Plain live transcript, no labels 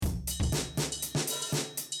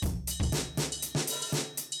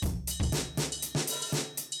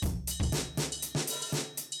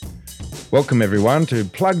Welcome, everyone, to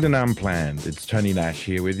Plugged and Unplanned. It's Tony Nash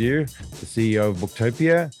here with you, the CEO of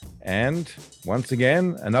Booktopia, and once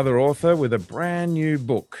again, another author with a brand new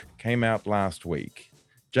book came out last week.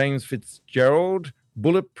 James Fitzgerald,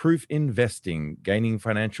 Bulletproof Investing, Gaining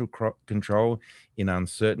Financial Control in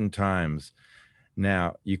Uncertain Times.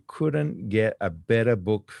 Now, you couldn't get a better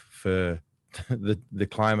book for the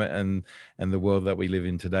climate and the world that we live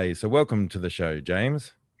in today. So welcome to the show,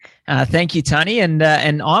 James. Thank you, Tony, and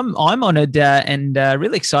I'm honoured and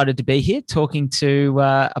really excited to be here talking to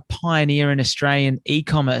a pioneer in Australian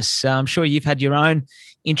e-commerce. I'm sure you've had your own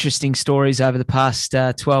interesting stories over the past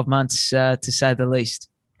 12 months, to say the least.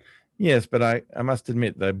 Yes, but I must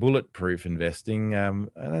admit, though, bulletproof investing, I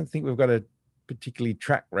don't think we've got a particularly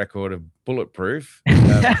track record of bulletproof.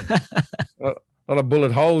 A lot of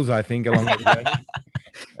bullet holes, I think, along the journey.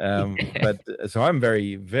 But so I'm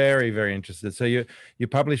very, very, very interested. So you're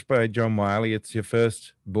published by John Wiley. It's your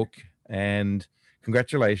first book, and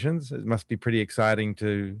congratulations. It must be pretty exciting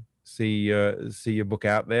to see your book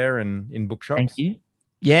out there and in bookshops. Thank you.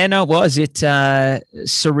 Yeah, no, it was. It's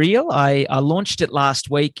surreal. I launched it last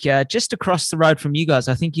week just across the road from you guys.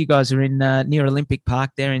 I think you guys are in near Olympic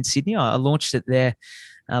Park there in Sydney. I launched it there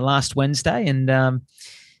last Wednesday, and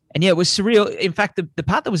yeah, it was surreal. In fact, the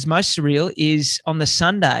part that was most surreal is on the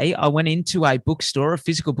Sunday, I went into a bookstore, a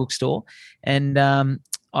physical bookstore, and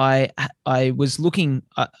I was looking,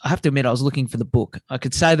 I have to admit, I was looking for the book. I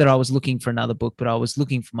could say that I was looking for another book, but I was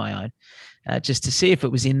looking for my own, just to see if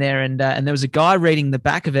it was in there. And there was a guy reading the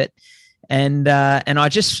back of it, and I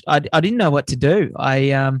didn't know what to do.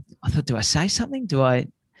 I thought, do I say something?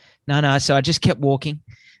 No. So I just kept walking.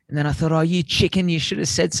 And then I thought, oh, you chicken, you should have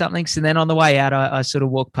said something. So then on the way out, I sort of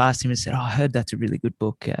walked past him and said, oh, I heard that's a really good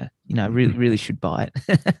book. Really, really should buy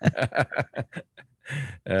it.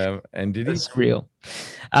 And did he? It's real.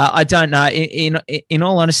 I don't know. In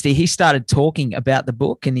all honesty, he started talking about the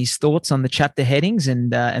book and his thoughts on the chapter headings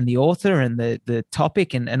and the author and the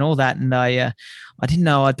topic and all that. And I didn't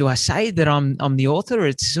know. Do I say that I'm the author?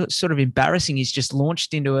 It's sort of embarrassing. He's just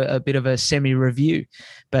launched into a bit of a semi-review.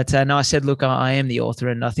 But no, I said, look, I am the author,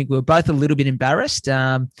 and I think we were both a little bit embarrassed.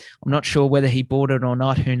 I'm not sure whether he bought it or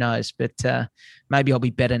not. Who knows? But maybe I'll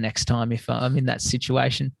be better next time if I'm in that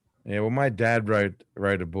situation. Yeah, well, my dad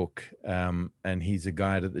wrote a book, and he's a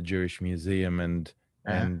guide at the Jewish Museum, and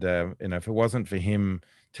if it wasn't for him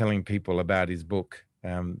telling people about his book,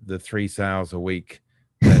 the 3 sales a week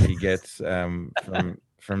that he gets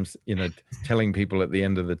from telling people at the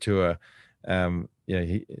end of the tour,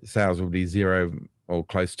 sales will be zero or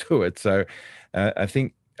close to it. So I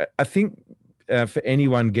think for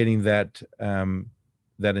anyone getting that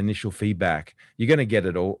initial feedback, you're going to get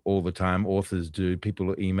it all the time. Authors do. People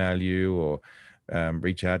will email you or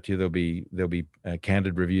reach out to you. There'll be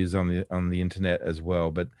candid reviews on the internet as well.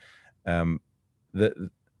 But the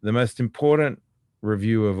most important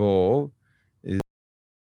review of all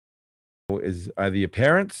is either your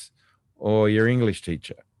parents or your English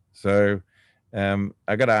teacher. So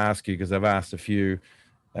I got to ask you, because I've asked a few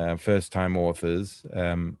first-time authors,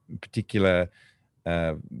 in particular,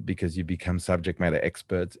 because you become subject matter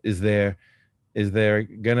experts. Is there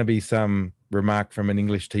going to be some remark from an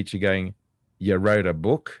English teacher going, "You wrote a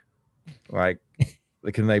book"? Like,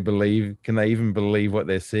 can they even believe what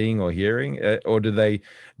they're seeing or hearing, or do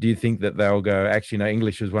you think that they'll go, actually, no,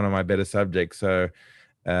 English is one of my better subjects, so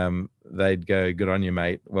they'd go, "Good on you,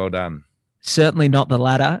 mate. Well done"? Certainly not the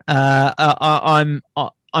latter.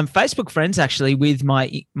 I'm Facebook friends actually with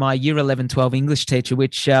my year 11, 12 English teacher,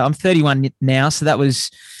 which I'm 31 now. So that was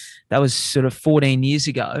sort of 14 years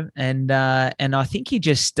ago. And I think he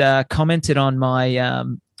just commented on my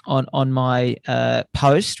on my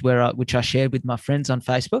post which I shared with my friends on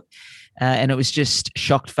Facebook. And it was just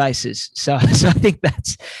shocked faces. So I think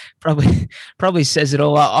that's probably says it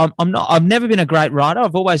all. I've never been a great writer.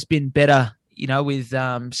 I've always been better,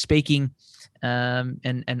 with speaking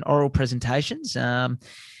and oral presentations.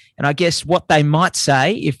 And I guess what they might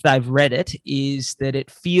say if they've read it is that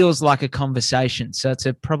it feels like a conversation. So it's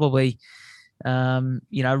probably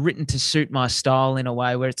written to suit my style in a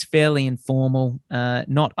way where it's fairly informal,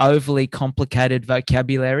 not overly complicated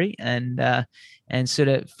vocabulary, and sort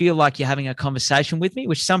of feel like you're having a conversation with me,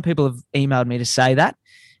 which some people have emailed me to say that.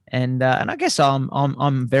 And I guess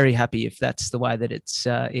I'm very happy if that's the way that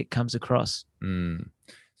it comes across.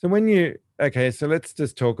 So so let's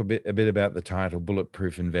just talk a bit about the title,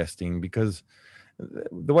 Bulletproof Investing, because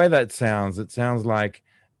the way that sounds, it sounds like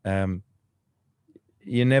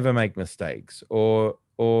you never make mistakes, or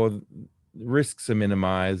risks are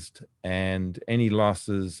minimized, and any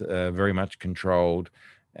losses are very much controlled,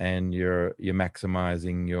 and you're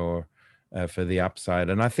maximizing your for the upside.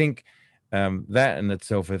 And I think that in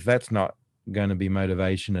itself, if that's not going to be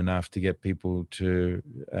motivation enough to get people to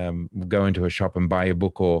go into a shop and buy a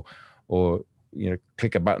book, or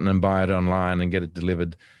click a button and buy it online and get it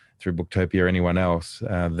delivered through Booktopia or anyone else,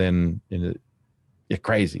 then you're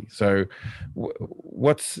crazy. So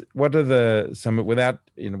what are without,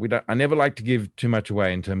 I never like to give too much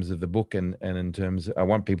away in terms of the book, and in terms, I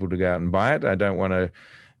want people to go out and buy it. I don't want to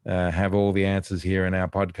have all the answers here in our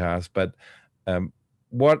podcast, but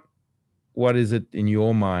what is it in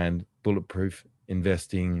your mind bulletproof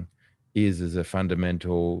investing is as a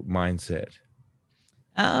fundamental mindset?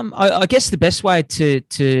 I guess the best way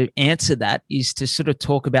to answer that is to sort of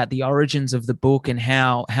talk about the origins of the book and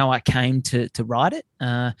how I came to write it.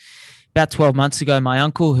 About 12 months ago, my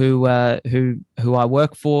uncle, who I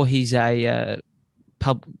work for, he's a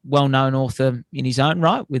well-known author in his own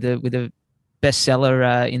right, with a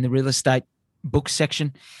bestseller in the real estate book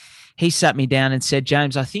section. He sat me down and said,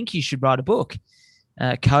 "James, I think you should write a book."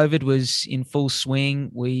 COVID was in full swing.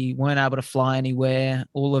 We weren't able to fly anywhere.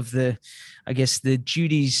 All of the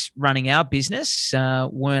duties running our business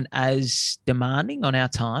weren't as demanding on our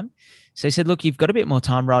time. So he said, "Look, you've got a bit more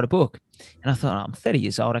time, write a book." And I thought, I'm 30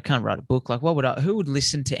 years old. I can't write a book. Like, who would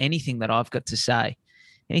listen to anything that I've got to say?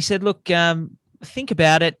 And he said, "Look, think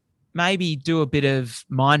about it. Maybe do a bit of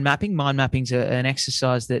mind mapping." Mind mapping's an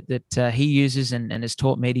exercise that he uses and has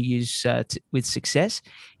taught me to use with success.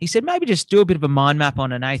 He said, maybe just do a bit of a mind map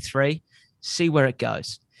on an A3, see where it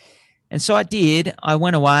goes. And so I did. I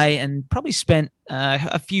went away and probably spent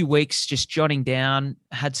a few weeks just jotting down,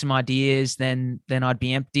 had some ideas. Then I'd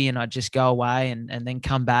be empty and I'd just go away and then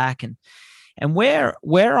come back. And where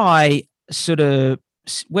I sort of,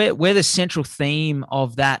 where the central theme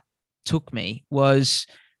of that took me was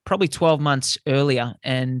probably 12 months earlier.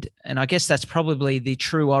 And I guess that's probably the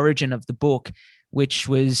true origin of the book, which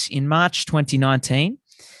was in March 2019.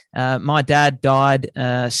 My dad died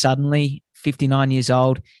suddenly, 59 years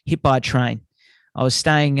old, hit by a train. I was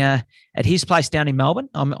staying at his place down in Melbourne.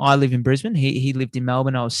 I live in Brisbane. He lived in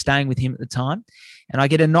Melbourne. I was staying with him at the time. And I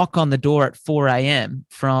get a knock on the door at 4 a.m.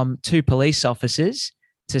 from two police officers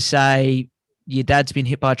to say, "Your dad's been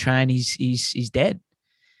hit by a train. He's dead."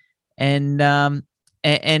 And I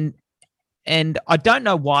don't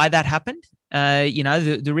know why that happened.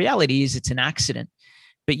 The reality is it's an accident,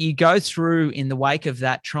 but you go through in the wake of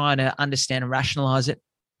that trying to understand and rationalize it.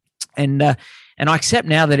 And I accept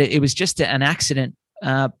now that it was just an accident.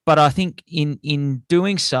 But I think in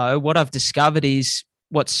doing so, what I've discovered is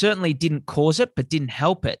what certainly didn't cause it, but didn't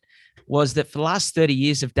help it, was that for the last 30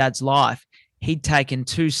 years of Dad's life, he'd taken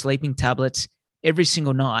 2 sleeping tablets every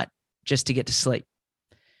single night just to get to sleep.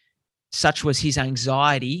 Such was his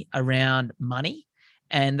anxiety around money,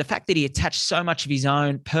 and the fact that he attached so much of his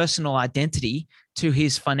own personal identity to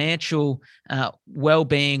his financial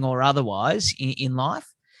well-being or otherwise in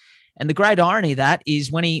life. And the great irony of that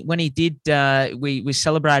is when he did, we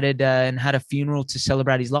celebrated and had a funeral to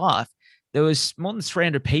celebrate his life. There was more than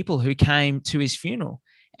 300 people who came to his funeral,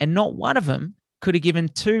 and not one of them could have given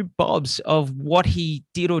 2 bobs of what he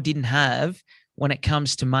did or didn't have when it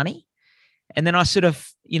comes to money. And then I sort of,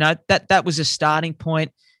 that was a starting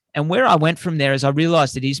point. And where I went from there is I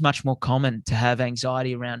realized it is much more common to have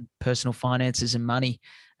anxiety around personal finances and money.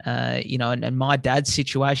 And my dad's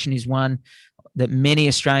situation is one that many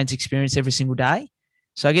Australians experience every single day.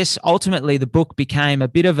 So I guess ultimately the book became a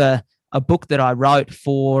bit of a book that I wrote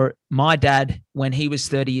for my dad when he was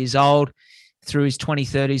 30 years old through his 20s,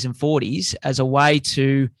 30s and 40s as a way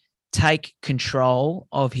to take control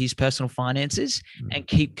of his personal finances and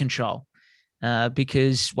keep control.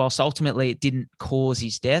 Because whilst ultimately it didn't cause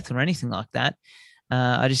his death or anything like that,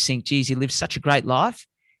 I just think, geez, he lived such a great life.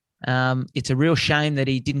 It's a real shame that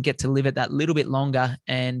he didn't get to live it that little bit longer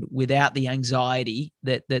and without the anxiety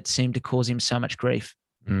that seemed to cause him so much grief.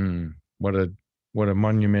 What a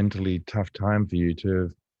monumentally tough time for you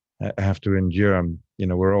to have to endure.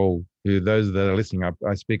 We're all, those that are listening,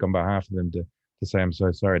 I speak on behalf of them to say I'm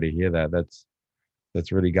so sorry to hear that.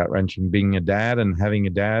 That's really gut-wrenching. Being a dad and having a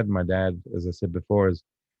dad, my dad, as I said before, is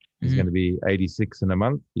going to be 86 in a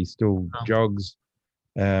month. He still jogs,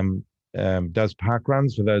 does park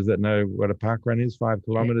runs. For those that know what a park run is, 5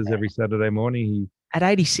 kilometers every Saturday morning. At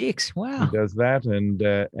 86, wow. He does that,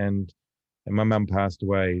 and my mum passed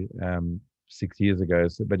away 6 years ago,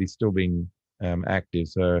 but he's still been active.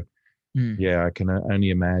 So yeah, I can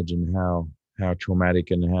only imagine how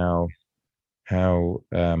traumatic and how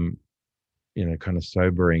kind of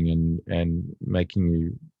sobering and making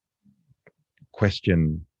you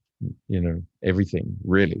question, everything,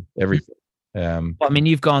 really everything. Well, I mean,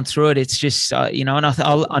 you've gone through it. It's just, and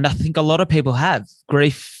I think a lot of people have.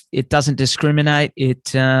 Grief It doesn't discriminate.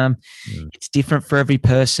 It's different for every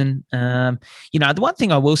person. The one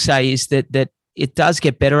thing I will say is that it does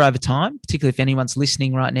get better over time, particularly if anyone's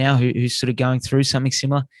listening right now who's sort of going through something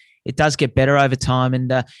similar. It does get better over time. And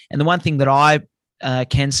the one thing that I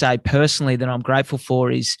can say personally that I'm grateful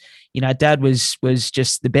for is, Dad was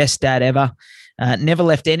just the best dad ever. Never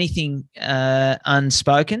left anything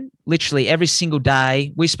unspoken. Literally every single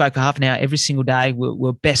day, we spoke for half an hour every single day.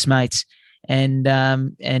 We're best mates. And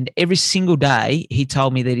every single day he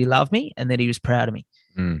told me that he loved me and that he was proud of me.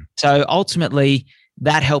 So ultimately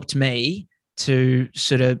that helped me to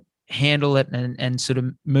sort of handle it and sort of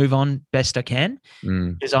move on best I can,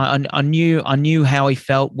 because I knew how he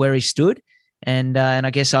felt, where he stood, and I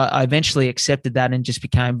guess I eventually accepted that and just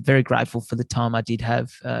became very grateful for the time I did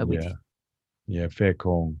have with him. Yeah, fair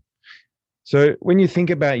call. So when you think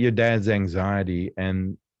about your dad's anxiety,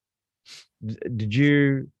 and did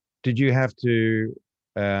you have to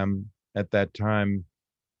at that time?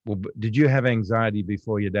 Well, did you have anxiety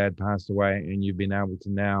before your dad passed away, and you've been able to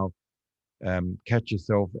now catch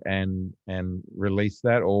yourself and release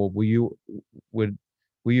that, or were you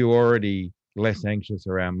already less anxious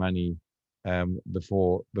around money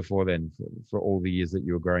before then, for all the years that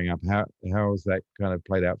you were growing up? How has that kind of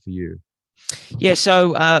played out for you? Yeah,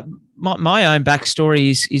 so my own backstory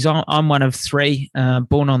is I'm one of three,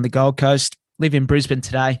 born on the Gold Coast, live in Brisbane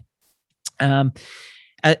today.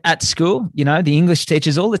 At school, the English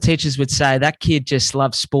teachers, all the teachers would say that kid just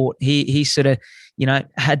loves sport. He sort of,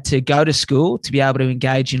 had to go to school to be able to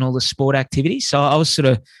engage in all the sport activities. So I was sort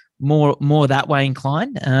of more that way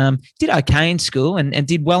inclined. Did okay in school and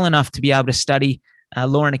did well enough to be able to study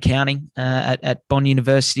law and accounting at Bond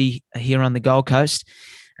University here on the Gold Coast.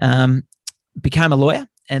 Became a lawyer.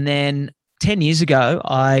 And then 10 years ago,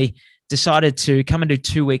 I decided to come and do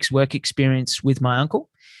 2 weeks work experience with my uncle.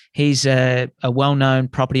 He's a well-known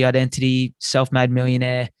property identity, self-made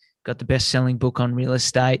millionaire, got the best-selling book on real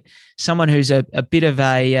estate, someone who's a bit of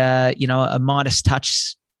a Midas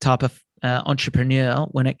touch type of entrepreneur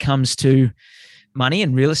when it comes to money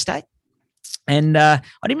and real estate. And I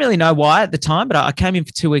didn't really know why at the time, but I came in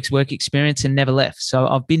for 2 weeks work experience and never left. So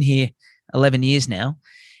I've been here 11 years now,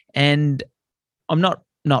 and I'm not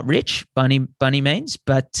rich by any means,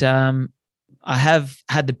 but I have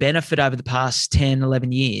had the benefit over the past 10,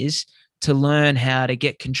 11 years to learn how to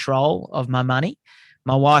get control of my money.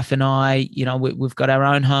 My wife and I, we've got our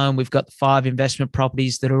own home. We've got 5 investment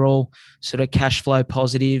properties that are all sort of cash flow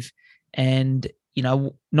positive and,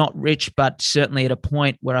 not rich, but certainly at a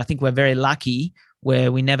point where I think we're very lucky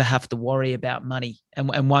where we never have to worry about money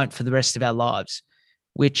and won't for the rest of our lives,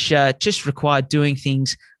 which just required doing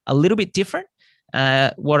things a little bit different.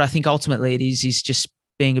 What I think ultimately it is just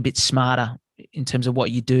being a bit smarter in terms of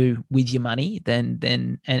what you do with your money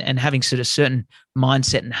and having sort of certain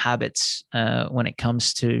mindset and habits when it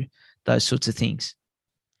comes to those sorts of things.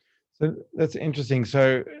 So that's interesting.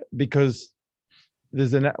 So because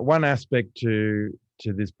there's one aspect to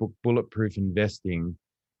this book, Bulletproof Investing,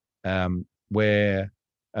 where,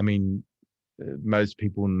 most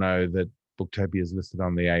people know that Booktopia is listed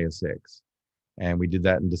on the ASX. And we did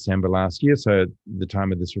that in December last year. So at the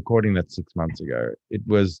time of this recording, that's 6 months ago. It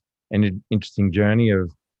was an interesting journey of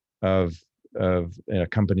a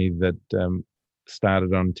company that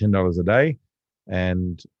started on $10 a day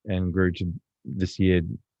and grew to this year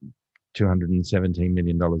 $217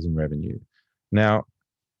 million in revenue. Now,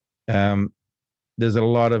 there's a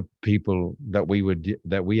lot of people that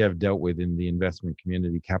we have dealt with in the investment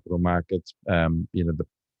community, capital markets.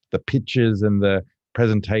 The pitches and the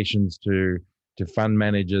presentations to fund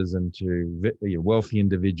managers and to wealthy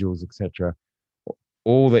individuals, etc.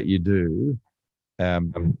 All that you do,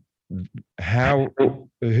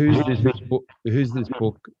 who's this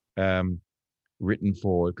book written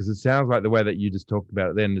for? Because it sounds like the way that you just talked about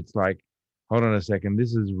it, then it's like, hold on a second,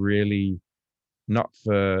 this is really not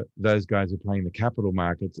for those guys who are playing the capital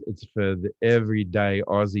markets. It's for the everyday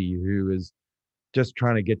Aussie who is just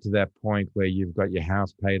trying to get to that point where you've got your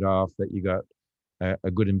house paid off, that you got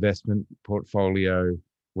a good investment portfolio,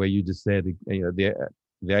 where you just said, the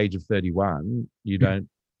age of 31, you don't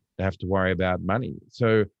have to worry about money.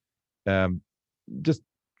 So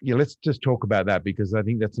let's just talk about that, because I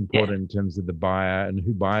think that's important in terms of the buyer and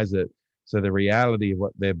who buys it. So the reality of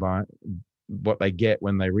what they're buying, what they get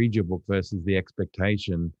when they read your book versus the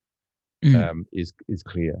expectation is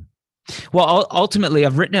clear. Well, ultimately,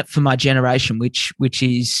 I've written it for my generation, which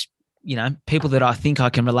is, people that I think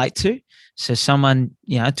I can relate to. So someone,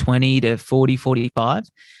 20 to 40, 45.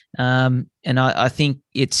 And I think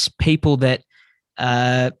it's people that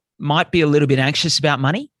might be a little bit anxious about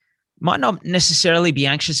money, might not necessarily be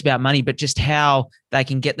anxious about money, but just how they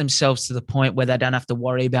can get themselves to the point where they don't have to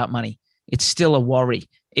worry about money. It's still a worry,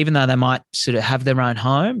 even though they might sort of have their own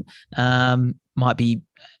home,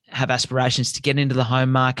 have aspirations to get into the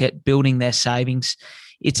home market, building their savings.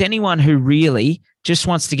 It's anyone who really just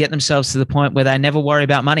wants to get themselves to the point where they never worry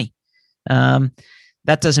about money.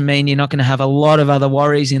 That doesn't mean you're not going to have a lot of other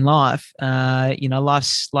worries in life.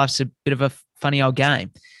 Life's a bit of a funny old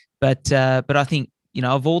game, but I think,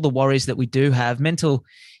 of all the worries that we do have, mental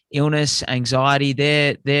illness, anxiety,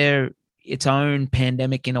 they're its own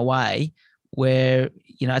pandemic in a way, where,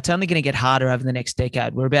 it's only going to get harder over the next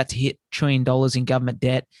decade. We're about to hit $1 trillion in government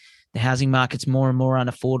debt. The housing market's more and more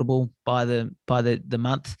unaffordable by the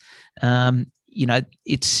month.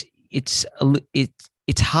 It's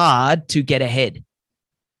hard to get ahead,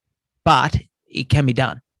 but it can be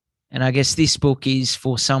done. And I guess this book is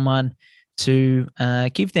for someone to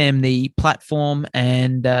give them the platform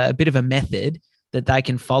and a bit of a method that they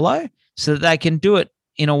can follow, so that they can do it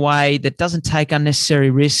in a way that doesn't take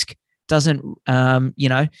unnecessary risk, doesn't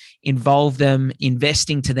involve them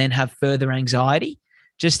investing to then have further anxiety.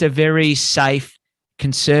 Just a very safe,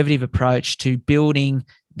 conservative approach to building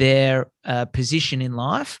their position in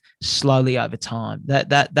life slowly over time.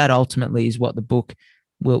 That ultimately is what the book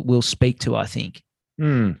will speak to, I think.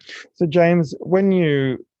 So James, when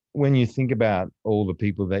you think about all the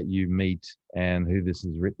people that you meet and who this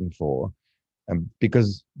is written for,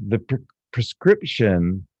 because the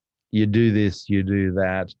prescription, you do this, you do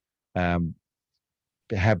that,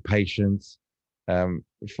 have patience,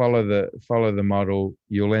 follow the model,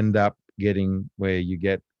 you'll end up getting where you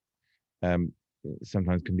get.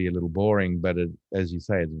 Sometimes can be a little boring, but as you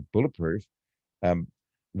say, it's bulletproof,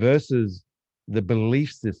 versus the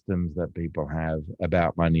belief systems that people have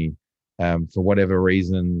about money, for whatever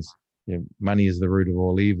reasons. Money is the root of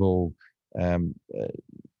all evil.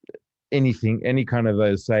 Any kind of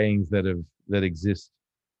those sayings that exist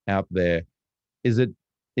out there. Is it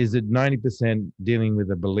 90% dealing with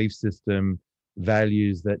a belief system,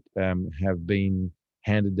 values that have been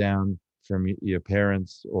handed down from your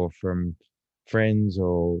parents or from friends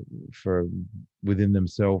or within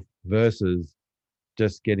themselves, versus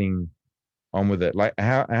just getting on with it? Like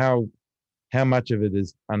how much of it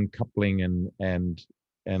is uncoupling and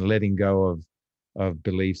letting go of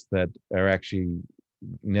beliefs that are actually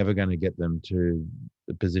never going to get them to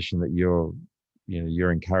the position that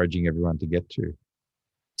you're encouraging everyone to get to?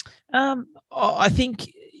 I think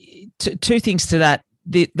two things to that.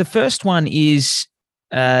 The first one is,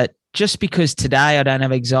 just because today I don't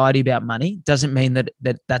have anxiety about money doesn't mean that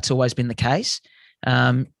that's always been the case.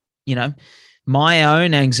 My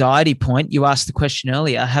own anxiety point, you asked the question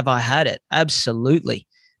earlier, have I had it? Absolutely.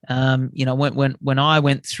 When I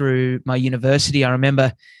went through my university, I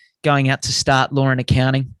remember going out to start law and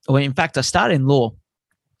accounting. Or in fact, I started in law,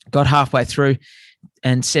 got halfway through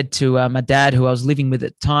and said to my dad, who I was living with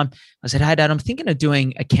at the time, I said, "Hey, Dad, I'm thinking of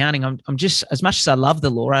doing accounting. I'm just, as much as I love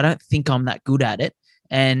the law, I don't think I'm that good at it.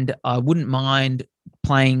 And I wouldn't mind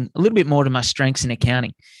playing a little bit more to my strengths in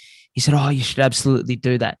accounting." He said, "Oh, you should absolutely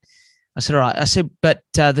do that." I said, "All right." I said, "But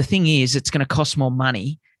the thing is, it's going to cost more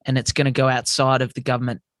money and it's going to go outside of the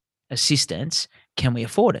government assistance. Can we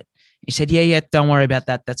afford it?" He said, yeah, don't worry about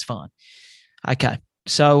that. That's fine." Okay.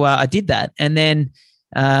 So I did that. And then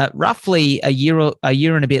roughly a year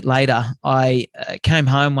and a bit later, I came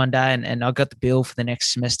home one day and I got the bill for the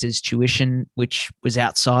next semester's tuition, which was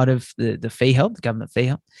outside of the fee help, the government fee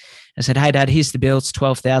help. I said, "Hey, Dad, here's the bill. It's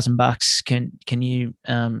 $12,000. Can you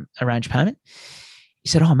arrange payment?" He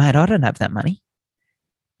said, "Oh, mate, I don't have that money."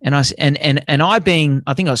 And I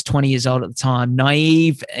think I was 20 years old at the time,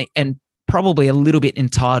 naive and probably a little bit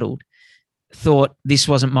entitled, thought this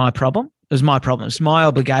wasn't my problem. It was my problem. It was my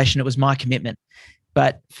obligation. It was my commitment.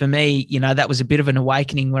 But for me, that was a bit of an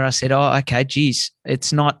awakening where I said, "Oh, okay, geez,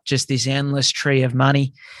 it's not just this endless tree of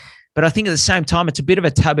money." But I think at the same time, it's a bit of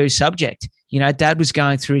a taboo subject. Dad was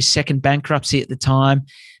going through his second bankruptcy at the time.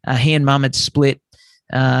 He and Mum had split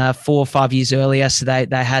 4 or 5 years earlier. So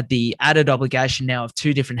they had the added obligation now of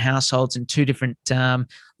 2 different households and 2 different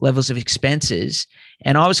levels of expenses.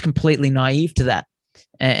 And I was completely naive to that.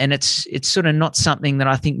 And it's sort of not something that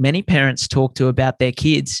I think many parents talk to about their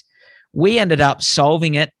kids. We ended up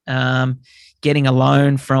solving it, getting a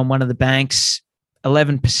loan from one of the banks,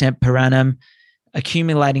 11% per annum,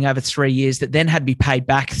 accumulating over 3 years, that then had to be paid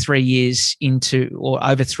back 3 years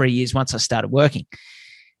over 3 years once I started working.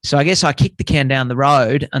 So I guess I kicked the can down the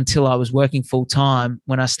road until I was working full time,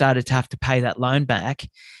 when I started to have to pay that loan back.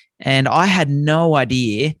 And I had no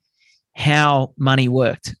idea how money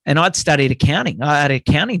worked. And I'd studied accounting. I had an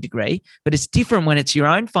accounting degree, but it's different when it's your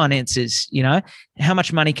own finances, how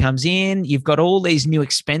much money comes in. You've got all these new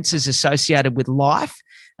expenses associated with life.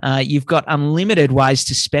 You've got unlimited ways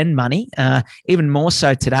to spend money, even more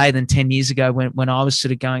so today than 10 years ago when I was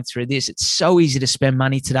sort of going through this. It's so easy to spend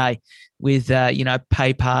money today with,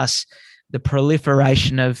 PayPass, the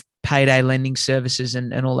proliferation of payday lending services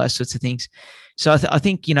and all those sorts of things. So I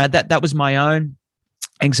think, that was my own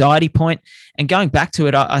anxiety point. And going back to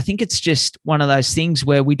it, I think it's just one of those things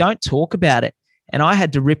where we don't talk about it. And I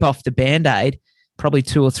had to rip off the Band-Aid probably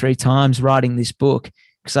 2 or 3 times writing this book,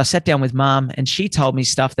 because I sat down with Mum and she told me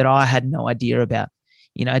stuff that I had no idea about.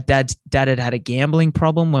 Dad had a gambling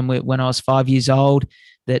problem when I was 5 years old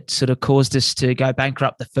that sort of caused us to go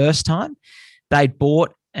bankrupt the first time. They'd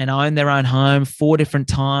bought and owned their own home 4 different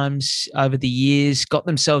times over the years, got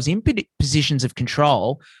themselves in positions of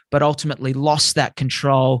control, but ultimately lost that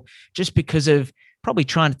control just because of probably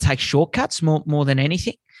trying to take shortcuts more than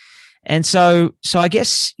anything. And so I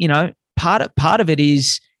guess, part of it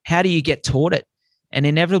is, how do you get taught it? And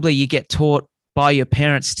inevitably you get taught by your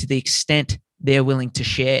parents to the extent they're willing to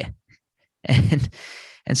share. And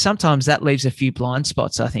sometimes that leaves a few blind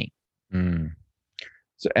spots, I think. Mm.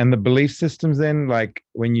 So, and the belief systems then, like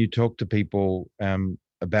when you talk to people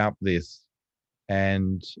about this,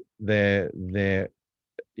 and they're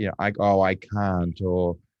I can't,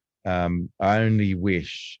 or I only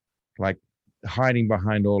wish, like hiding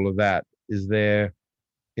behind all of that, is there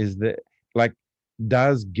like,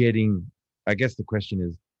 does getting, I guess the question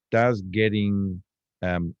is, does getting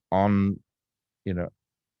on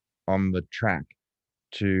the track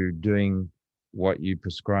to doing what you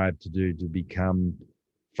prescribe to do to become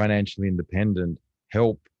financially independent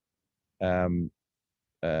help kind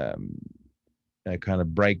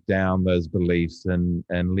of break down those beliefs and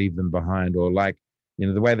leave them behind? Or like,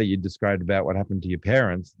 the way that you described about what happened to your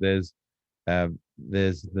parents, there's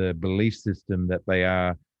the belief system that they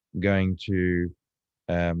are going to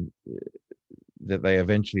that they're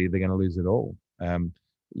going to lose it all.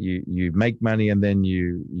 You make money, and then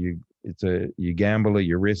you gamble or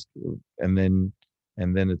you risk, and then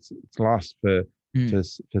it's lost. For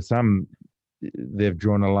some, they've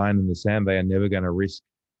drawn a line in the sand. They are never going to risk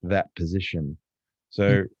that position.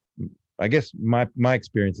 So I guess my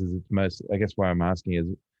experience is, I guess why I'm asking is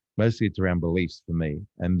mostly it's around beliefs for me,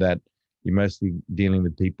 and that you're mostly dealing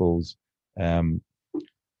with people's in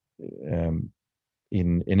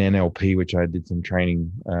NLP, which I did some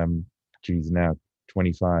training, now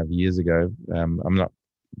 25 years ago. I'm not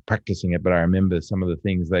practicing it, but I remember some of the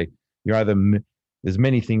things there's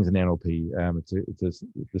many things in NLP. It's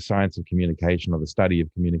the science of communication, or the study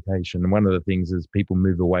of communication. And one of the things is people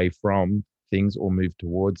move away from things or move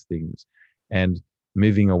towards things. And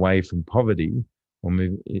moving away from poverty, or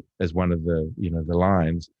move as one of the, the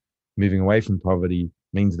lines, moving away from poverty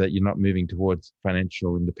means that you're not moving towards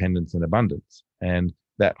financial independence and abundance. And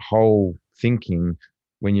that whole thinking,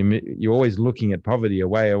 when you're always looking at poverty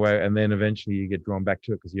away, and then eventually you get drawn back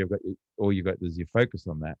to it because you've got is your focus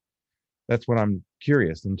on that. That's what I'm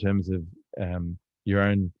curious in terms of your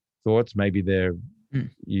own thoughts. Maybe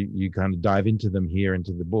you kind of dive into them here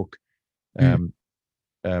into the book.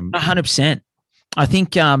 100%. I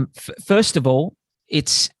think first of all,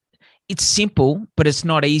 it's simple, but it's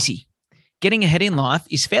not easy. Getting ahead in life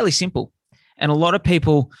is fairly simple. And a lot of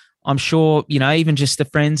people, I'm sure, even just the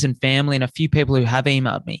friends and family and a few people who have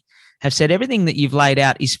emailed me have said everything that you've laid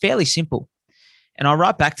out is fairly simple. And I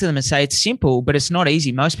write back to them and say, it's simple, but it's not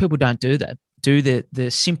easy. Most people don't do that, do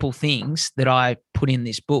the simple things that I put in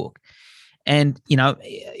this book. And,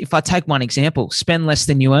 if I take one example, spend less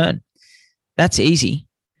than you earn, that's easy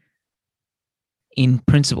in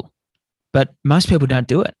principle, but most people don't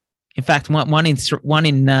do it. In fact, one in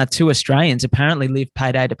 2 Australians apparently live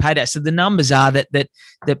payday to payday. So the numbers are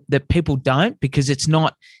that people don't, because it's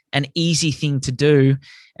not an easy thing to do.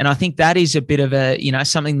 And I think that is a bit of a,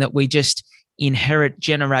 something that we just inherit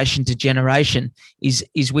generation to generation is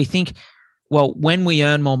we think, well, when we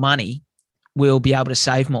earn more money, we'll be able to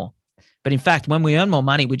save more. But in fact, when we earn more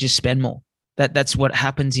money, we just spend more. That's what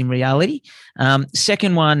happens in reality.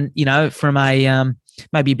 Second one, from a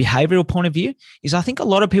maybe a behavioral point of view, is I think a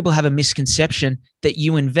lot of people have a misconception that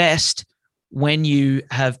you invest when you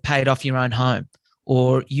have paid off your own home,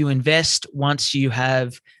 or you invest once you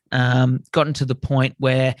have gotten to the point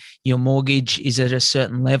where your mortgage is at a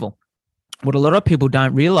certain level. What a lot of people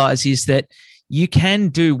don't realize is that you can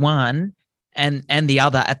do one and the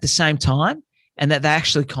other at the same time, and that they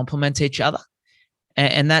actually complement each other.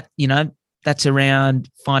 And that, that's around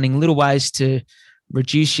finding little ways to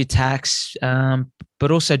reduce your tax, but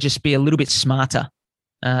also just be a little bit smarter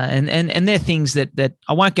And they're things that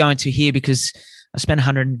I won't go into here because I spent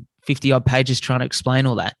 150 odd pages trying to explain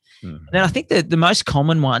all that. Mm-hmm. And I think that the most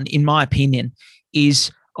common one, in my opinion,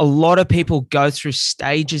 is a lot of people go through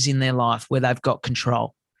stages in their life where they've got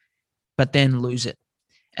control, but then lose it.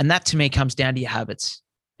 And that to me comes down to your habits.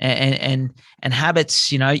 And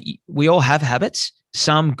habits, we all have habits,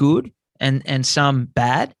 some good and some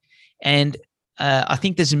bad. And I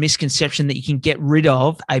think there's a misconception that you can get rid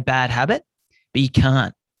of a bad habit, but you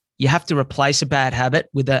can't. You have to replace a bad habit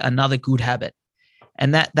with another good habit.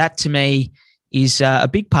 And that to me is a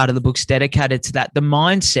big part of the book's dedicated to that. The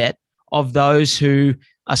mindset of those who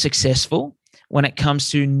are successful when it comes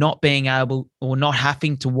to not being able or not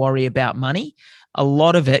having to worry about money, a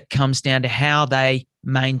lot of it comes down to how they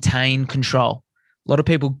maintain control. A lot of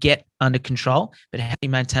people get under control, but how do you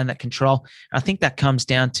maintain that control? I think that comes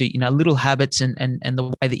down to, little habits and the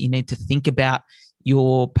way that you need to think about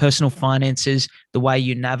your personal finances, the way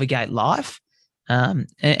you navigate life. And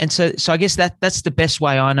so I guess that's the best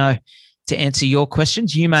way I know to answer your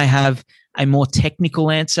questions. You may have a more technical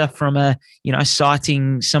answer from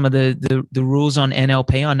citing some of the rules on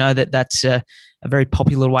NLP. I know that's a very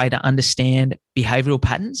popular way to understand behavioral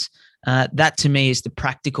patterns. That to me is the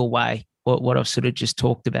practical way, what I've sort of just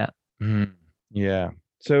talked about. Mm-hmm. Yeah.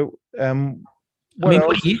 So,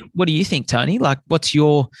 what do you think, Tony? Like, what's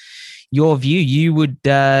your view? You would,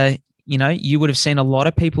 you would have seen a lot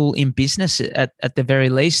of people in business at the very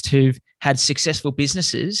least who've had successful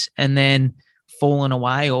businesses and then fallen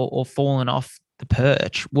away or fallen off the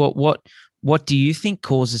perch. What do you think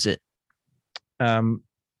causes it?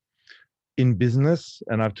 In business,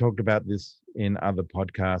 and I've talked about this in other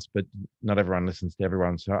podcasts, but not everyone listens to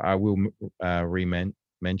everyone, so I will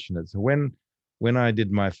mention it. So when I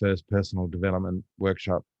did my first personal development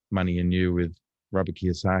workshop, Money and You, with Robert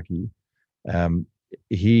Kiyosaki,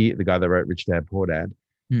 the guy that wrote Rich Dad Poor Dad,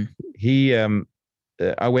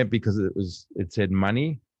 I went because it said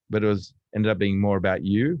money, but it ended up being more about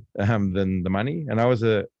you than the money. And I was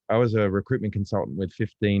a recruitment consultant with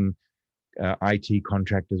 15 IT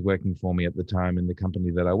contractors working for me at the time in the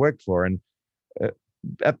company that I worked for. And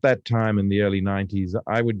at that time in the early 90s,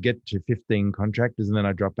 I would get to 15 contractors and then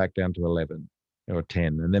I'd drop back down to 11 or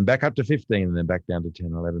 10, and then back up to 15, and then back down to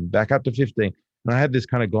 10, 11, back up to 15. And I had this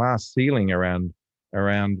kind of glass ceiling around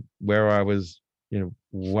where I was,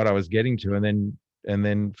 what I was getting to, and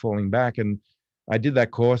then falling back. And I did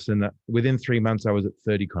that course, and within 3 months I was at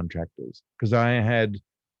 30 contractors because I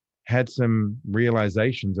had some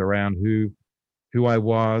realizations around who I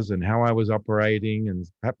was and how I was operating, and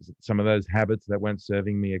perhaps some of those habits that weren't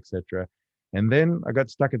serving me, etc. And then I got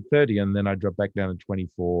stuck at 30, and then I dropped back down to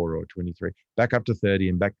 24 or 23, back up to 30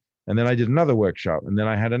 and back. And then I did another workshop, and then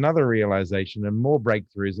I had another realization and more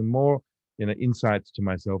breakthroughs and more, insights to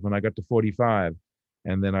myself. And I got to 45,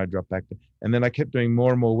 and then I dropped back. And then I kept doing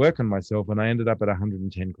more and more work on myself, and I ended up at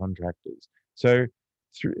 110 contractors. So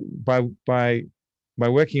by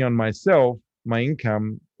working on myself, my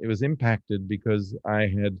income, it was impacted because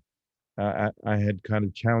I had kind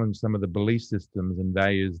of challenged some of the belief systems and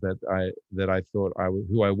values that I thought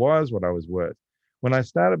who I was, what I was worth. When I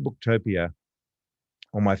started Booktopia,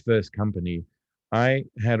 or my first company, I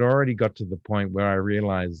had already got to the point where I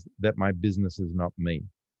realized that my business is not me.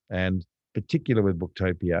 And particular with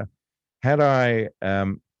Booktopia, had I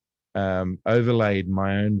overlaid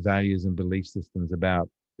my own values and belief systems about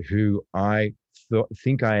who I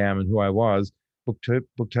think I am and who I was,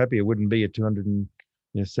 Booktopia wouldn't be a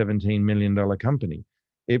 $217 million company.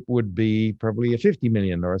 It would be probably a $50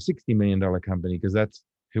 million or a $60 million company, because that's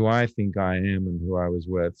who I think I am and who I was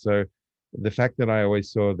worth. So the fact that I always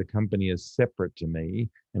saw the company as separate to me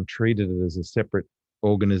and treated it as a separate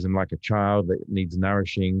organism, like a child that needs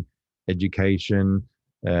nourishing, education,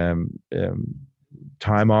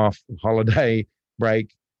 time off, holiday,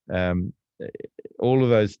 break, all of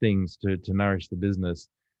those things to nourish the business.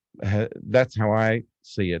 That's how I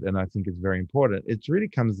see it, and I think it's very important. It really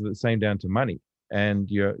comes the same down to money and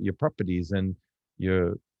your properties and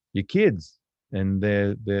your kids and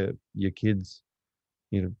your kids,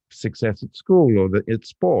 success at school or at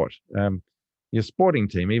sport. Your sporting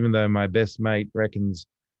team, even though my best mate reckons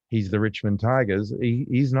he's the Richmond Tigers,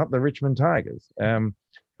 he's not the Richmond Tigers. And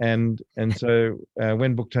so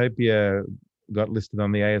when Booktopia got listed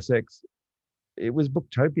on the ASX, it was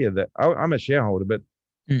Booktopia that I'm a shareholder, but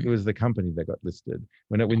it was the company that got listed.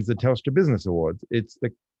 When it wins the Telstra Business Awards, it's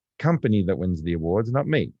the company that wins the awards, not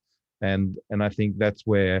me. And I think that's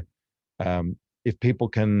where, if people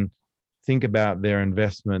can think about their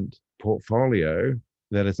investment portfolio,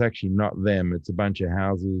 that it's actually not them, it's a bunch of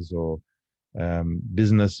houses or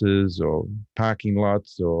businesses or parking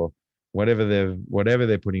lots or whatever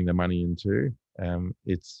they're putting the money into,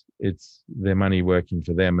 it's their money working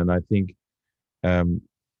for them. And I think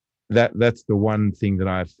that's the one thing that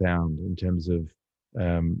I've found in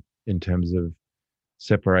terms of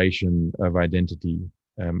separation of identity,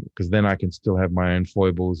 because then I can still have my own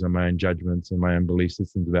foibles and my own judgments and my own belief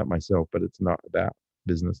systems about myself, but it's not about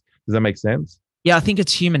business. Does that make sense? Yeah, I think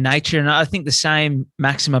it's human nature. And I think the same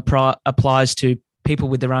maxim applies to people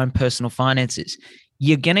with their own personal finances.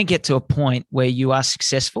 You're going to get to a point where you are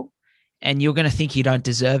successful and you're going to think you don't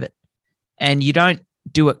deserve it. And you don't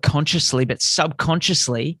do it consciously, but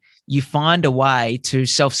subconsciously, you find a way to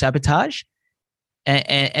self-sabotage.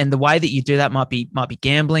 And the way that you do that might be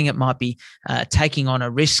gambling. It might be taking on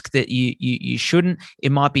a risk that you shouldn't.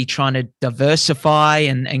 It might be trying to diversify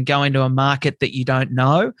and go into a market that you don't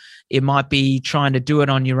know. It might be trying to do it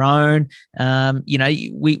on your own.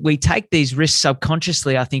 We take these risks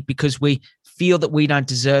subconsciously, I think, because we feel that we don't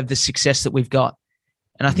deserve the success that we've got.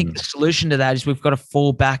 And I think the solution to that is we've got to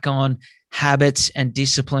fall back on habits and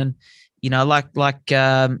discipline. Like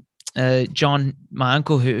John, my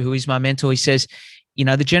uncle, who is my mentor, he says,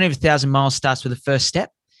 the journey of 1,000 miles starts with the first step.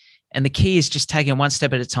 And the key is just taking it one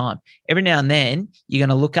step at a time. Every now and then, you're going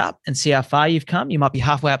to look up and see how far you've come. You might be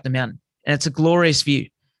halfway up the mountain. And it's a glorious view.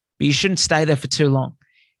 But you shouldn't stay there for too long.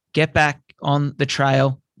 Get back on the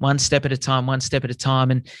trail, one step at a time, one step at a time.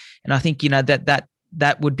 And I think,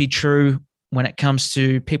 that would be true when it comes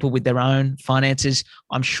to people with their own finances.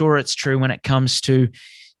 I'm sure it's true when it comes to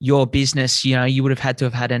your business. You would have had to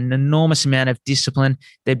have had an enormous amount of discipline.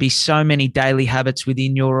 There'd be so many daily habits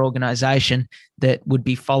within your organization that would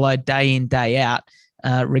be followed day in, day out,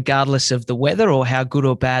 regardless of the weather or how good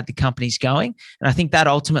or bad the company's going. And I think that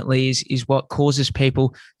ultimately is what causes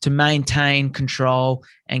people to maintain control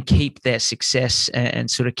and keep their success and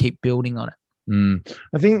sort of keep building on it.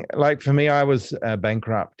 I think, like for me, I was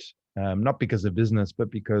bankrupt, not because of business, but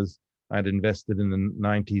because I'd invested in the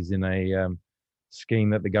 90s in a scheme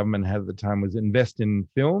that the government had at the time, was invest in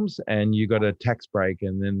films and you got a tax break.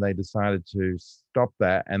 And then they decided to stop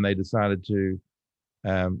that, and they decided to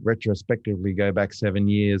retrospectively go back 7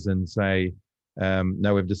 years and say,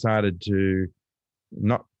 no, we've decided to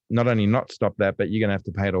not only not stop that, but you're going to have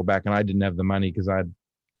to pay it all back. And I didn't have the money because I'd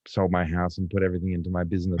sold my house and put everything into my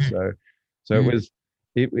business. So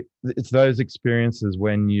it's those experiences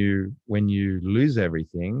when you lose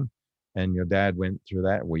everything, and your dad went through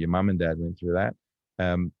that, or your mum and dad went through that,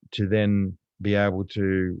 to then be able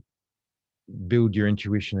to build your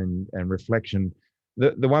intuition and reflection.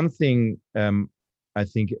 The one thing I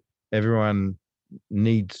think everyone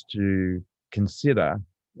needs to consider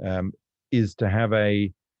is to have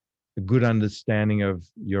a good understanding of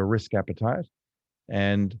your risk appetite.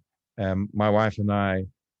 And my wife and I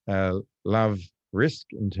love risk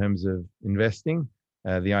in terms of investing,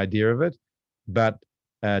 the idea of it, but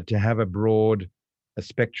to have a broad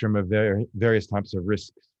spectrum of various types of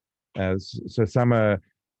risks. So some are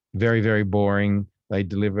very, very boring. They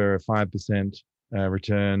deliver a 5%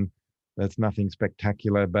 return. That's nothing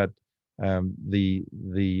spectacular, but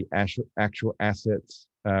the actual assets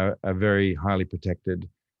are very highly protected.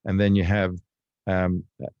 And then you have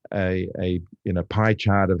a pie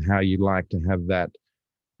chart of how you'd like to have that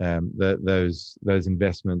those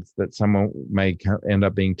investments, that someone may end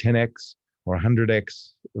up being 10x or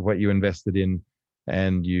 100x of what you invested in,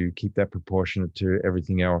 and you keep that proportionate to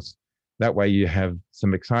everything else. That way you have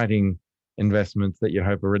some exciting investments that you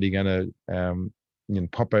hope are really going to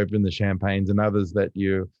pop open the champagnes, and others that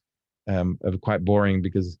you are quite boring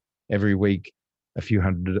because every week a few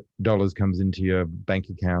 $100s comes into your bank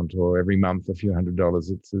account, or every month a few $100s.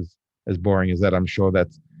 It's as boring as that. I'm sure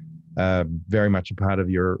that's very much a part of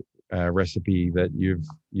your recipe that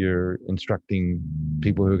you're instructing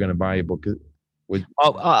people who are going to buy your book with.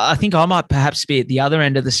 I think I might perhaps be at the other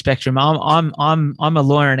end of the spectrum. I'm a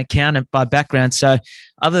lawyer and accountant by background, so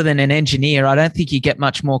other than an engineer, I don't think you get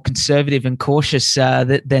much more conservative and cautious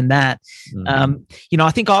than that. Mm-hmm.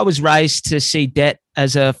 I think I was raised to see debt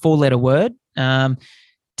as a four-letter word.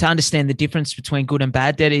 To understand the difference between good and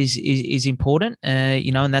bad debt is important,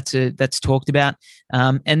 and that's talked about.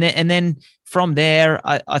 And then from there,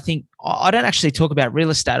 I think I don't actually talk about real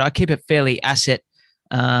estate. I keep it fairly asset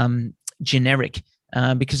generic,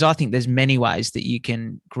 because I think there's many ways that you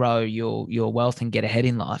can grow your wealth and get ahead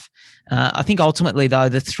in life. I think ultimately, though,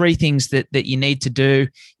 the three things that you need to do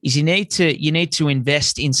is you need to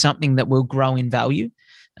invest in something that will grow in value,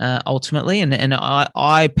 ultimately. And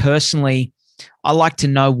I personally, I like to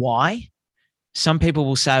know why. Some people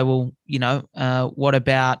will say, well, what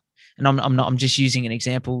about, and I'm just using an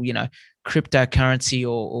example, cryptocurrency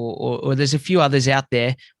or there's a few others out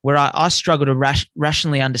there where I struggle to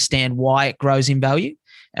rationally understand why it grows in value.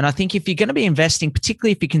 And I think if you're going to be investing,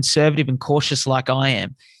 particularly if you're conservative and cautious like I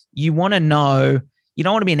am, you want to know, you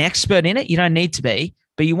don't want to be an expert in it. You don't need to be,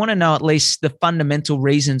 but you want to know at least the fundamental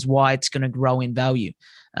reasons why it's going to grow in value.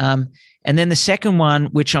 And then the second one,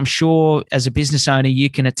 which I'm sure as a business owner, you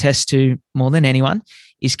can attest to more than anyone,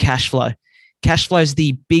 is cash flow. Cash flow is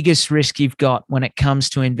the biggest risk you've got when it comes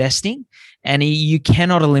to investing, and you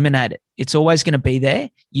cannot eliminate it. It's always going to be there.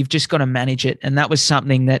 You've just got to manage it. And that was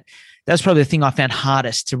something that's probably the thing I found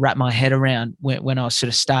hardest to wrap my head around when I was sort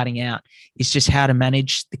of starting out, is just how to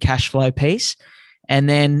manage the cash flow piece. And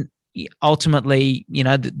then ultimately,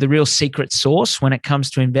 the real secret sauce when it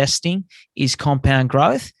comes to investing is compound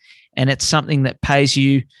growth. And it's something that pays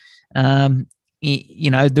you, the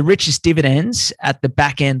richest dividends at the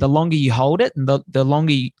back end. The longer you hold it and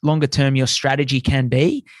the longer term your strategy can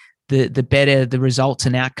be, the better the results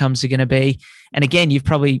and outcomes are going to be. And again, you've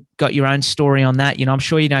probably got your own story on that. I'm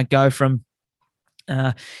sure you don't go from,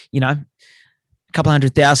 a couple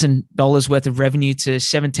 $100,000 worth of revenue to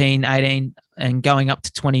 17, 18 and going up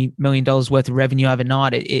to $20 million worth of revenue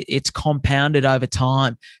overnight. It's compounded over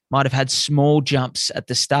time. Might have had small jumps at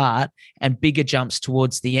the start and bigger jumps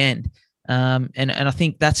towards the end. And I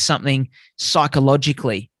think that's something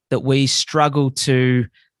psychologically that we struggle to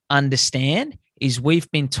understand, is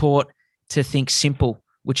we've been taught to think simple,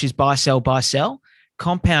 which is buy, sell, buy, sell.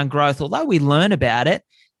 Compound growth, although we learn about it,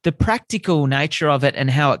 the practical nature of it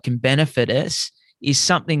and how it can benefit us is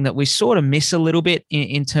something that we sort of miss a little bit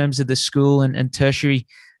in terms of the school and tertiary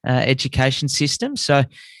education system. So,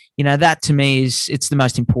 that to me it's the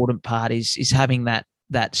most important part is having that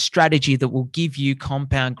strategy that will give you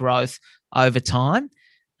compound growth over time.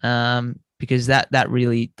 Because that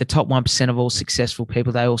really, the top 1% of all successful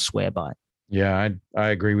people, they all swear by it. Yeah, I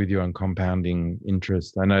agree with you on compounding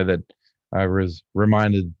interest. I know that I was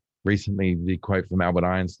reminded recently the quote from Albert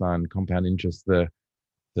Einstein: compound interest,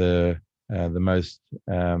 the most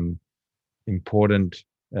important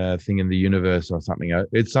thing in the universe, or something.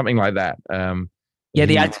 It's something like that. The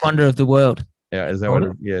eighth wonder of the world. Yeah, is that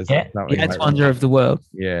what? The eighth wonder of the world.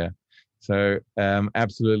 Yeah. So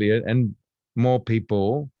absolutely, and more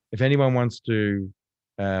people. If anyone wants to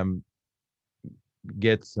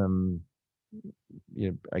get some,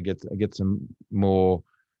 I get some more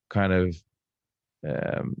kind of.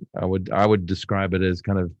 I would describe it as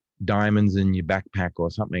kind of diamonds in your backpack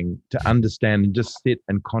or something, to understand and just sit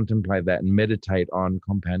and contemplate that and meditate on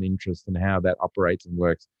compound interest and how that operates and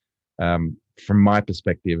works. From my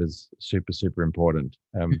perspective, is super, super important.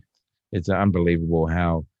 It's unbelievable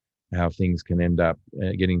how things can end up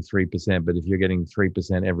getting 3%, but if you're getting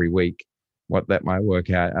 3% every week, what that might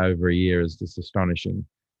work out over a year is just astonishing.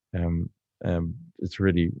 It's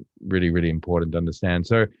really, really, really important to understand.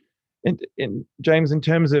 So, in James, in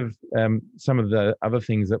terms of some of the other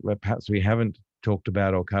things that perhaps we haven't talked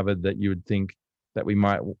about or covered that you would think that we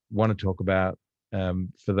might want to talk about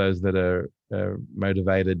for those that are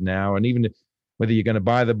motivated now, and even whether you're going to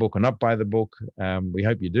buy the book or not buy the book, we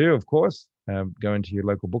hope you do, of course. Go into your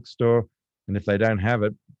local bookstore, and if they don't have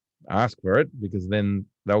it, ask for it, because then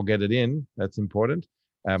they'll get it in. That's important.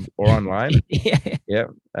 Or online. Yeah.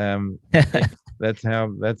 That's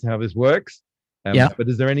how this works. But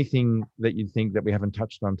is there anything that you think that we haven't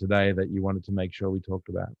touched on today that you wanted to make sure we talked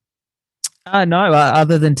about? No,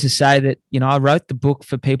 other than to say that, I wrote the book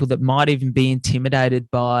for people that might even be intimidated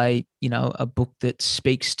by, a book that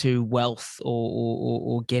speaks to wealth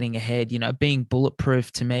or getting ahead. Being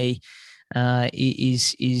bulletproof to me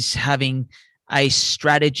is having a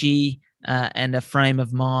strategy and a frame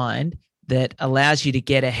of mind that allows you to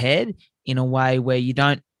get ahead in a way where you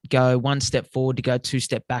don't go one step forward to go two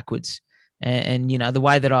step backwards. And the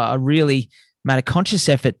way that I really made a conscious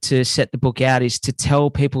effort to set the book out is to tell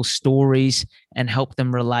people stories and help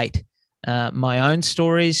them relate. My own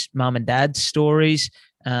stories, mum and dad's stories,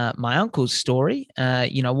 my uncle's story.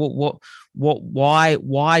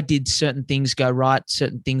 Why did certain things go right,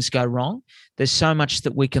 certain things go wrong? There's so much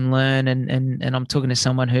that we can learn, and I'm talking to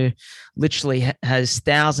someone who literally has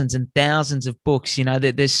thousands and thousands of books.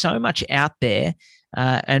 There's so much out there.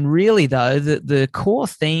 And really, though, the core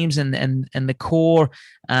themes and the core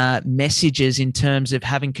messages in terms of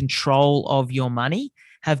having control of your money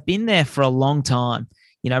have been there for a long time.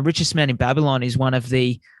 Richest Man in Babylon is one of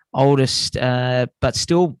the oldest, but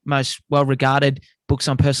still most well-regarded books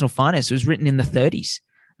on personal finance. It was written in the 30s.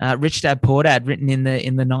 Rich Dad Poor Dad, written in the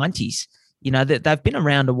 90s. They've been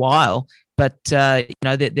around a while, but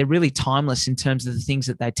they're really timeless in terms of the things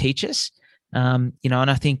that they teach us. And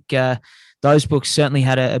I think those books certainly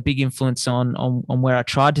had a big influence on where I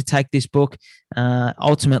tried to take this book.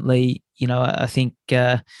 Ultimately, I think,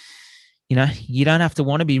 you don't have to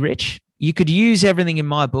want to be rich. You could use everything in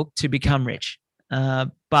my book to become rich.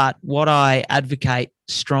 But what I advocate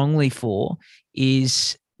strongly for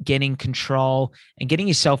is getting control and getting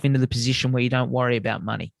yourself into the position where you don't worry about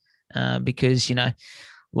money. Because,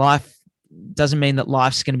 life doesn't mean that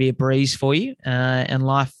life's going to be a breeze for you. And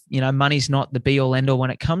life, money's not the be all end all when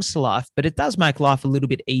it comes to life, but it does make life a little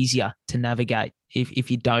bit easier to navigate if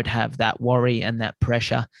you don't have that worry and that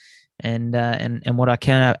pressure. And what I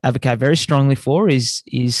can advocate very strongly for is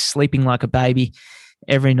sleeping like a baby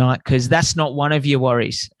every night, because that's not one of your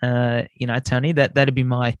worries. Tony, that'd be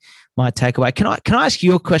my takeaway. Can I ask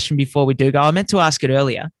you a question before we do go? I meant to ask it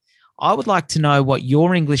earlier. I would like to know what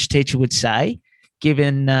your English teacher would say,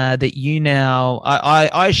 given that you now,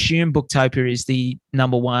 I assume Booktopia is the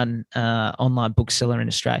number one online bookseller in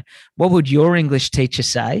Australia. What would your English teacher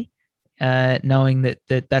say, knowing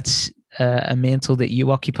that's a mantle that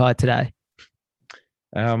you occupy today?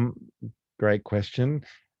 Great question.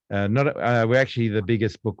 We're actually the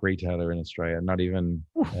biggest book retailer in Australia. Not even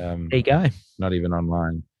there you go. Not even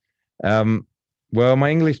online. Well, my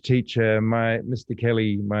English teacher, Mr.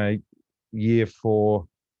 Kelly, my year 4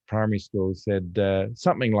 primary school, said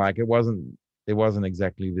something like, it wasn't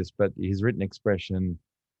exactly this, but his written expression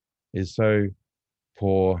is so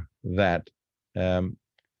poor that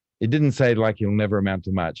it didn't say like you'll never amount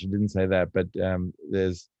to much. It didn't say that, but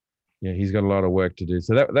he's got a lot of work to do.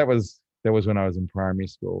 So that was when I was in primary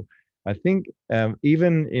school. I think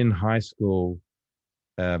even in high school,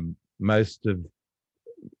 most of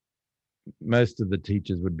the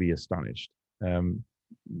teachers would be astonished,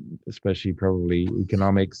 especially probably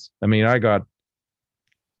economics. I mean, I got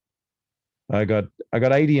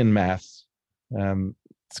 80 in maths, in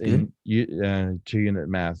 2-unit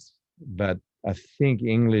maths, but I think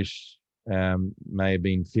English may have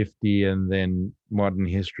been 50, and then modern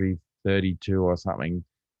history 32 or something.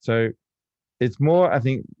 So it's more, I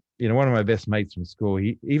think, one of my best mates from school,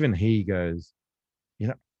 he goes,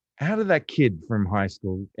 how did that kid from high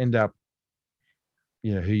school end up, who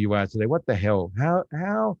you are today? What the hell?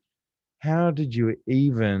 How did you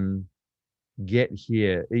even get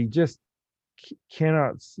here? He just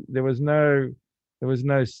cannot. There was no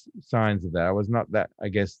signs of that. I was not that, I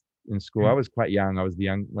guess, in school. I was quite young. I was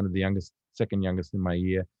one of the youngest, second youngest in my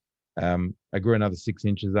year. I grew another 6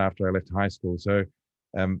 inches after I left high school. So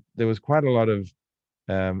there was quite a lot of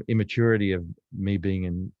immaturity of me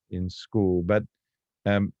being in school. But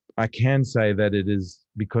I can say that it is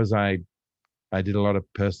because I did a lot of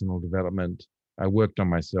personal development. I worked on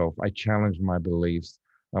myself. I challenged my beliefs.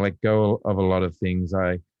 I let go of a lot of things.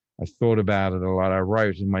 I thought about it a lot. I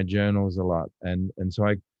wrote in my journals a lot. And so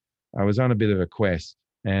I was on a bit of a quest.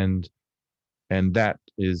 And that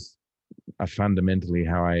is fundamentally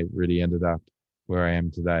how I really ended up where I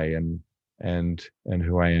am today and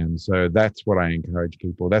who I am. So that's what I encourage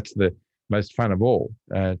people. That's the most fun of all,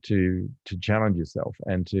 to challenge yourself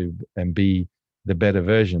and be the better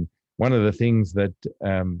version. One of the things that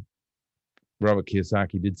Robert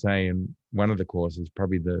Kiyosaki did say in one of the courses,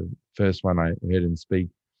 probably the first one I heard him speak,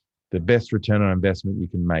 the best return on investment you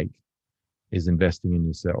can make is investing in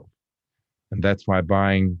yourself. And that's why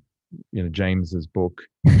buying, James's book,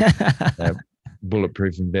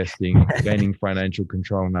 Bulletproof Investing, Gaining Financial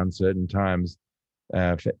Control in Uncertain Times,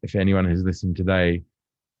 if anyone who's listened today,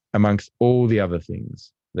 amongst all the other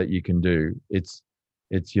things that you can do, it's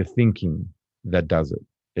your thinking that does it.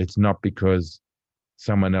 It's not because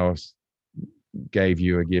someone else gave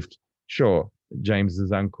you a gift. Sure,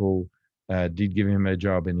 James's uncle did give him a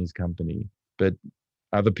job in his company, but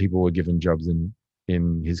other people were given jobs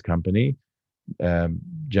in his company.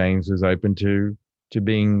 James was open to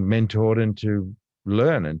being mentored and to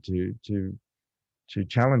learn and to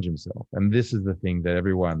challenge himself. And this is the thing that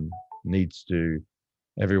everyone needs to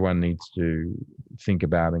think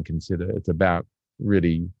about and consider. It's about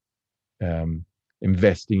really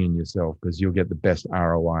investing in yourself, because you'll get the best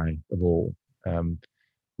ROI of all,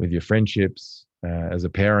 with your friendships, as a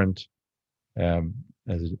parent,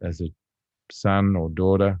 as a son or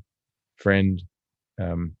daughter, friend.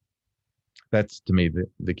 That's to me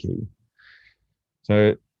the key.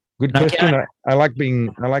 So good question. I like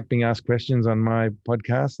being asked questions on my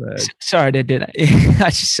podcast. Sorry,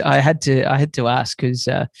 I had to ask, because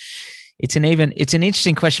it's an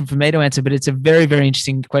interesting question for me to answer, but it's a very, very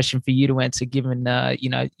interesting question for you to answer, given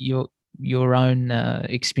your own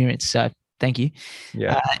experience. So thank you.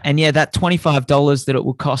 Yeah. That $25 that it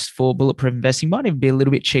will cost for Bulletproof Investing might even be a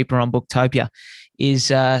little bit cheaper on Booktopia.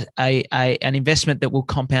 is an investment that will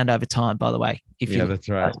compound over time. By the way, that's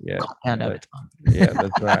right. Compound over time. Yeah,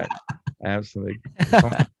 that's right. Absolutely.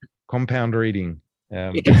 Compound reading.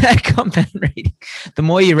 Compound reading. The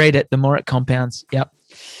more you read it, the more it compounds. Yep.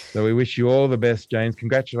 So we wish you all the best, James.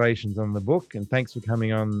 Congratulations on the book, and thanks for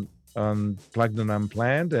coming on Plugged and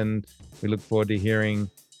Unplanned. And we look forward to hearing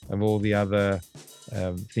of all the other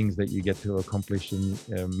things that you get to accomplish in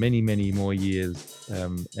many, many more years.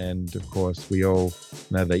 And of course, we all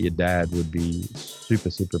know that your dad would be super,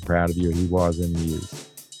 super proud of you. He was and he is.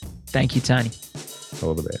 Thank you, Tony.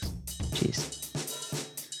 All the best. Cheers.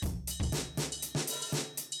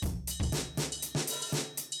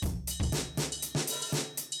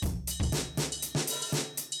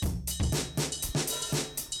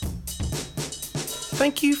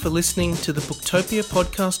 Thank you for listening to the Booktopia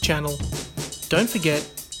podcast channel. Don't forget,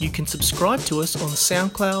 you can subscribe to us on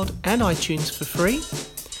SoundCloud and iTunes for free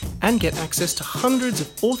and get access to hundreds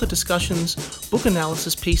of author discussions, book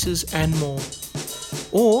analysis pieces, and more.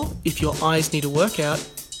 Or, if your eyes need a workout,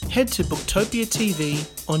 head to Booktopia TV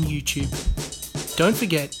on YouTube. Don't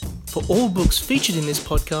forget, for all books featured in this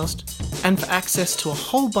podcast and for access to a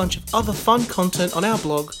whole bunch of other fun content on our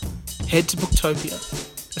blog, head to Booktopia,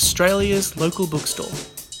 Australia's local bookstore,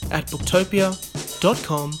 at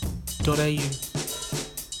booktopia.com.au.